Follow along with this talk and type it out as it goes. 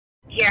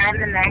You're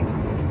in the mix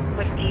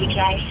with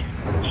DJ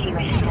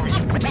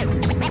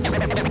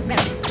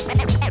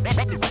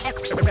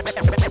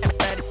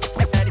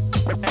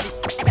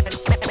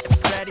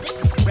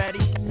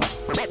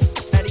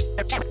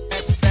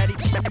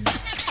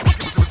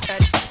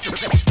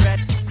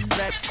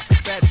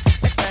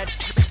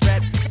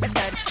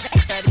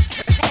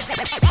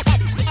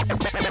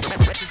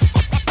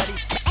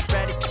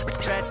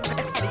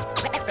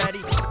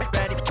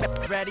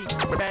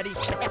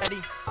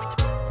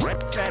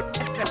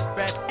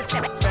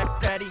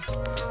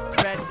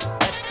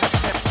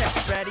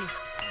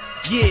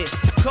Yeah,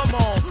 come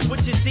on,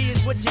 what you see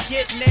is what you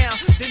get now.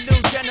 The new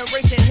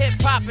generation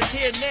hip-hop is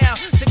here now.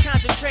 So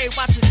concentrate,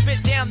 watch it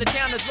spit down. The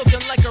town is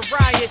looking like a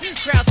riot.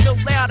 Crowd so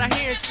loud, I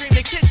hear it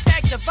screaming, Kid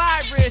Teck the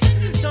virus.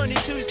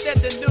 22 step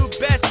the new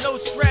best, no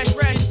stress.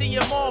 You see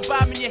them all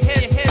bobbing your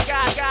head,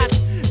 guys.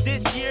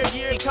 This year,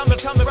 coming,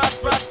 rush,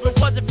 but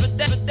wasn't for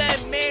them,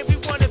 man. We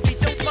wanna be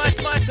this much,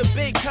 a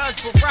big cuz,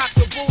 Barack,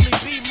 Kabuli,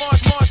 B,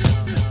 Marshall.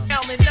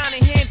 Allen,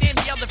 Nottingham, damn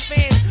the other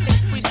fans.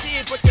 We see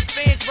it, but the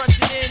fans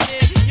rushing in.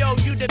 Yo,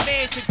 you the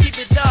man, so keep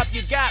it up.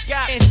 You got,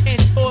 and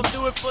I'm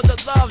do it for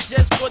the love,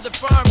 just for the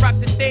fun. Rock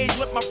the stage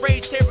with my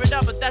rage, tear it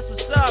up, but that's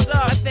what's up.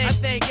 I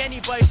thank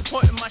anybody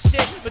supporting my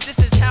shit, but this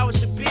is how it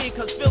should be,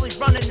 cause Philly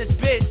running this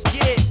bitch,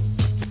 yeah.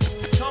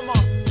 Come on.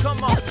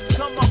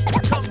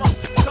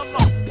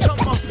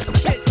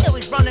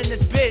 Philly running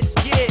this bitch,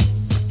 yeah.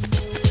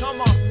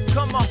 Come on.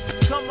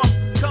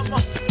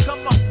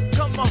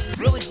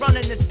 Really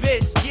running this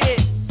bitch, yeah.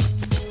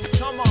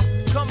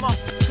 Come on.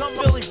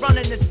 Philly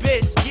running this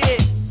bitch, yeah.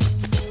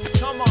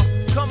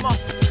 Come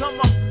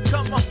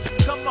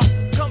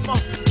on.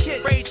 This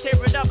kid rage,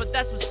 tear it up, but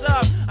that's what's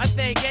up. I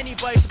thank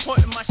anybody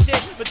supporting my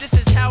shit, but this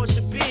is how it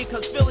should be,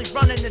 cause Philly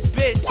running this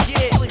bitch,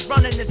 yeah. Philly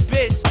running this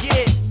bitch,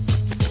 yeah.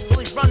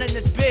 Philly running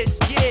this bitch,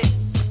 yeah.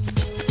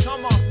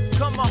 Come on.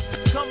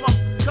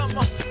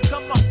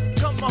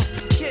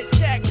 It's Kid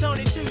Teck,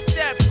 22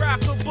 step,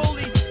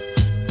 Rockabully,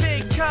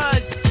 big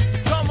cuz.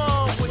 Come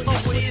on,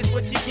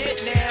 what you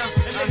get now.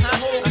 And make the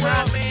whole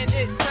world, man,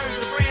 it turns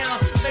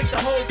around. Make the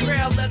whole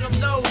crowd, let them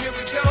know, here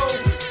we go.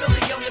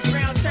 Philly on the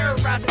ground,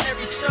 terrorizing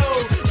every show.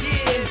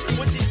 Yeah,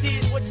 what you see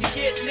is what you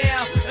get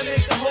now. And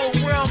make the whole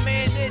world,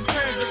 man, it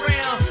turns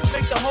around.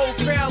 Make the whole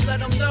crowd, let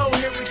them know,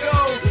 here we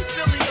go.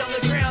 Philly on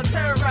the ground,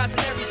 terrorizing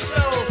every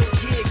show.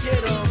 Yeah,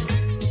 get 'em.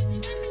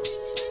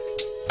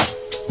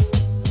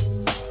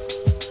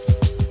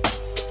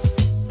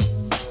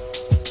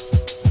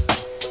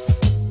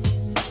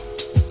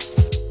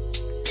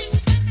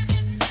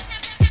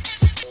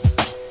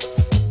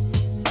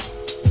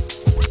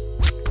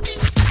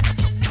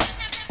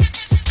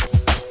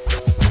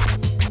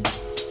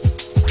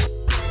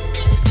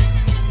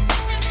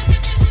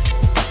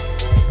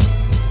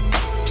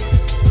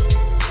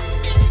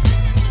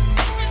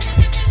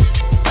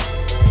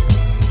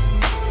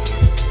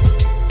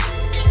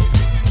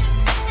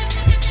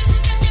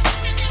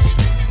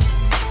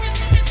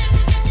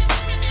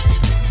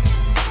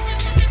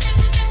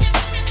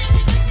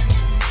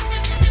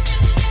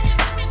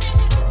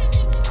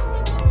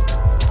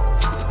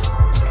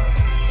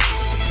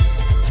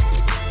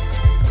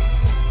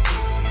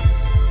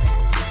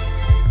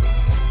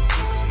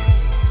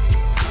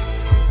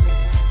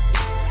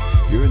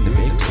 You're in the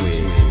mix with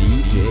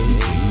DJ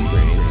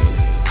Giranda.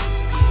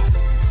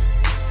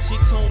 She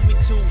told me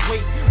to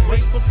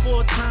wait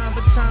before time,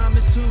 but time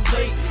is too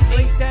late.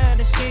 Ain't that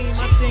a shame?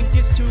 I think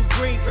it's too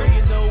great. Girl,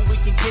 you know we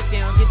can get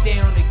down,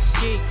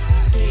 escape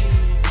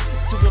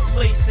to a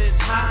place as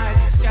high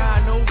as the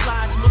sky. No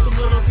lies, smoke a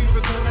little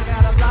reefer, cause I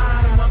got a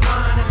lot on my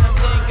mind, and I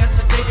think I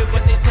should dig it,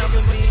 but they're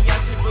telling me I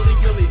should really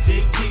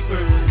dig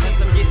deeper.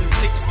 As I'm getting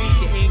 6 feet,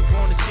 you ain't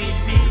gonna see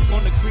me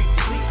on the creek,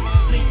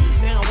 sleep.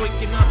 Now I'm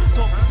waking up,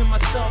 talking to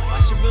myself, I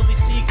should really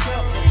seek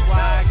help. That's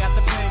why I got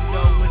the pen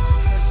going,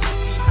 cause you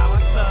see how I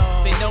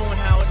felt. They knowing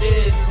how it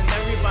is, and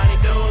everybody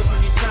knows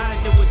when you try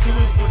to do it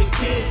for the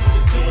kids.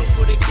 Do it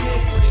for the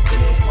kids,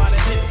 this is why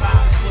the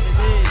hip-hop is what it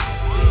is.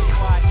 This is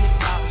why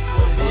hip-hop is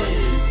what it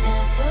is.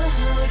 Never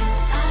heard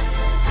of I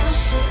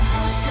push it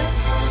hard to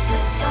fall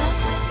the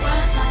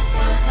run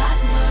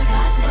like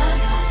murder.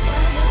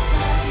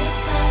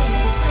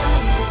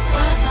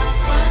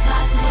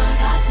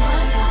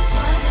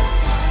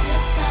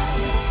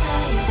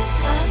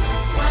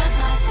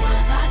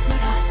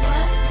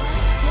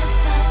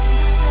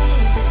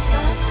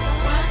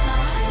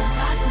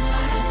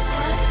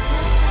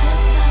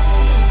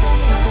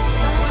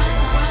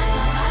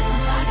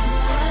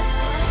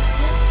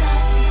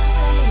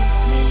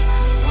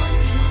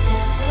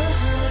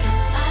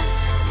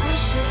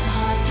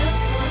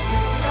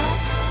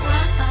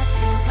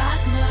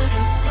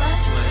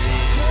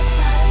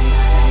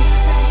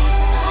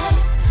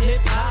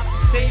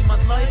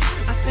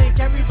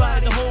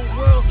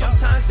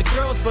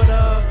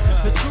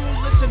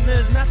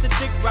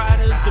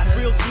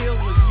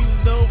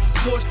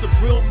 course, the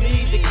real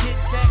me, the Kid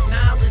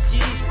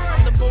Technology.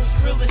 I'm the most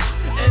realest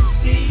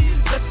MC.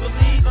 Best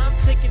believe I'm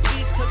taking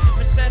these cause the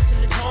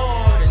recession is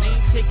hard and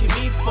ain't taking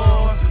me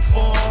far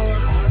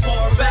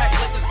back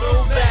like a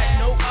throwback.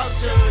 No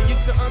usher,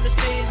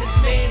 fan this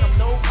man, I'm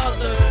no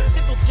other.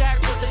 Simple Jack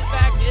was in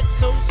fact, it's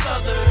so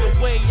southern.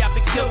 The way I've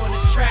been killing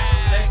this track.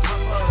 Thank my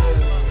mother,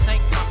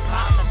 thank my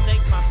pops, I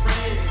thank my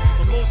friends.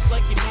 But most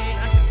likely, man,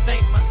 I can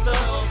thank myself.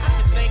 I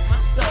can thank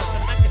myself,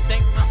 and I can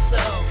thank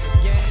myself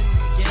again.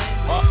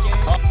 What's hip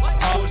hop?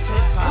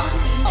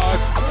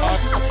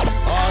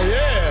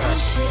 Yeah.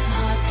 Push it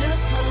harder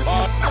for the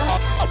buck.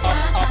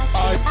 Grind like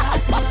push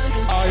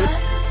it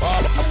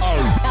harder for the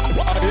buck.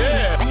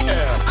 Grind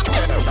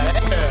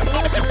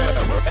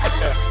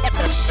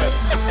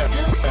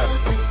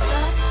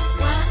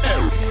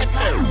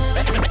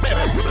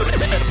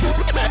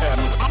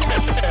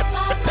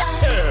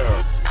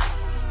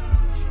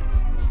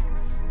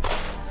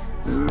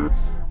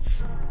like